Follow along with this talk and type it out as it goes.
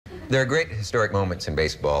There are great historic moments in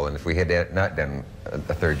baseball, and if we had not done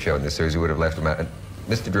a third show in this series, we would have left them out.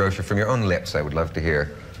 Mr. Durocher, from your own lips, I would love to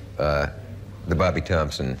hear the Bobby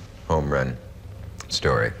Thomson home run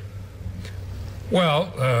story.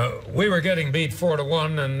 Well, we were getting beat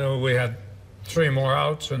 4-1, and we had 3 more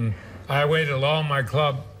outs, and I waited till all my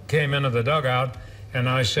club came into the dugout, and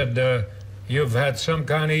I said, you've had some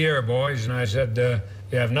kind of year, boys, and I said,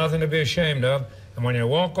 you have nothing to be ashamed of, and when you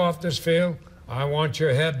walk off this field, I want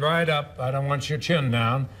your head right up. I don't want your chin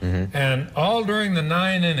down. And all during the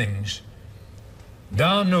 9 innings,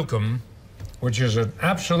 Don Newcomb, which is an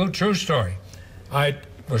absolute true story, I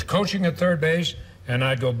was coaching at third base, and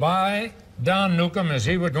I'd go by Don Newcomb as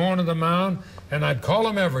he would go onto the mound, and I'd call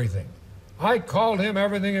him everything. I called him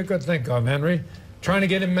everything you could think of, Henry, trying to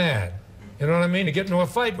get him mad. You know what I mean? To get into a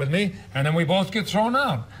fight with me, and then we both get thrown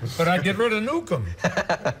out. But I'd get rid of Newcomb.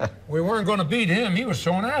 We weren't going to beat him. He was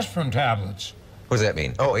throwing aspirin tablets. What does that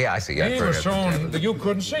mean? Oh, yeah, I see. He was throwing, you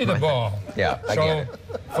couldn't see the ball. Yeah, I get it.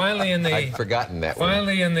 Finally in the... I'd forgotten that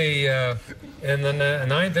finally in the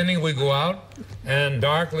 9th inning, we go out, and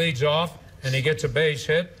Dark leads off, and he gets a base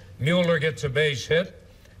hit. Mueller gets a base hit,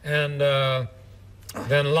 and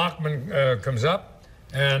then Lockman comes up,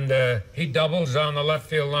 and he doubles on the left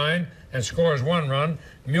field line and scores 1 run.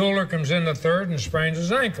 Mueller comes in the 3rd and sprains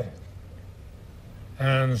his ankle.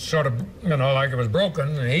 And sort of, you know, like it was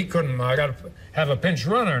broken, and he couldn't, I got to have a pinch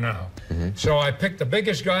runner now. So I picked the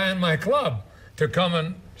biggest guy in my club to come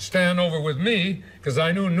and stand over with me, because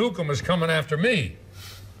I knew Newcomb was coming after me.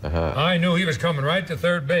 I knew he was coming right to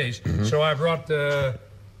third base, so I brought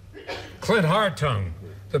Clint Hartung,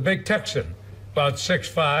 the big Texan, about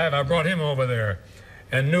 6'5". I brought him over there.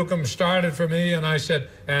 And Newcomb started for me, and I said,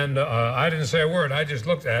 and I didn't say a word, I just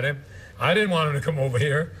looked at him. I didn't want him to come over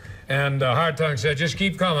here. And Hartung said, just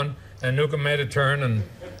keep coming. And Newcomb made a turn and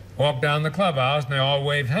walked down the clubhouse, and they all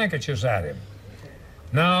waved handkerchiefs at him.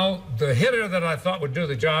 Now, the hitter that I thought would do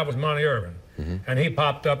the job was Monty Irvin. And he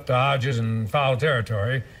popped up to Hodges in foul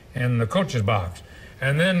territory in the coach's box.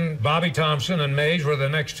 And then Bobby Thomson and Mays were the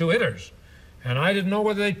next 2 hitters. And I didn't know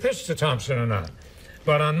whether they pitched to Thomson or not.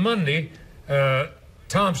 But on Monday,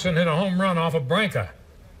 Thomson hit a home run off of Branca.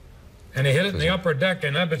 And he hit it in the upper deck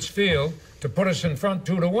in Ebbets Field to put us in front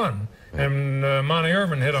 2-1. And Monty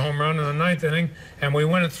Irvin hit a home run in the 9th inning, and we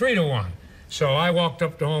win it 3-1. So I walked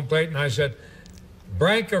up to home plate, and I said,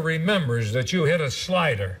 Branca remembers that you hit a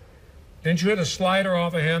slider. Didn't you hit a slider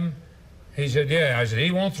off of him? He said, yeah. I said,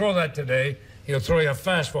 he won't throw that today. He'll throw you a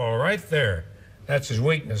fastball right there. That's his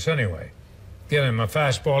weakness anyway. Get him a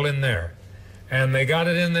fastball in there. And they got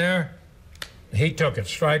it in there. He took it,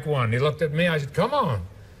 strike 1. He looked at me. I said, come on.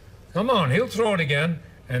 Come on. He'll throw it again.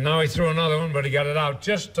 And now he threw another one, but he got it out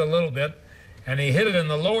just a little bit. And he hit it in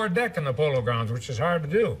the lower deck in the Polo Grounds, which is hard to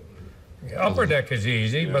do. The upper deck is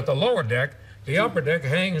easy, but the lower deck, the upper deck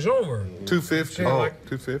hangs over. 250? Oh, like,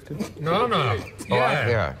 250? No.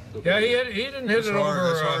 Yeah. Yeah, he didn't hit it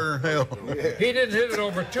over... That's harder than hell. He didn't hit it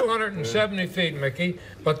over 270 feet, Mickey,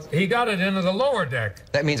 but he got it into the lower deck.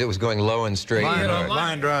 That means it was going low and straight.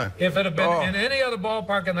 Line drive. If it had been in any other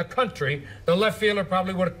ballpark in the country, the left fielder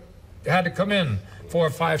probably would have had to come in 4 or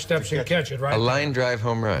 5 steps and catch it, right? A line drive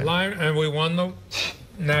home run. And we won the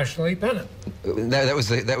National League pennant. That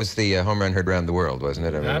was the home run heard around the world, wasn't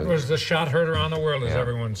it? That was the shot heard around the world, as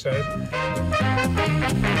everyone says.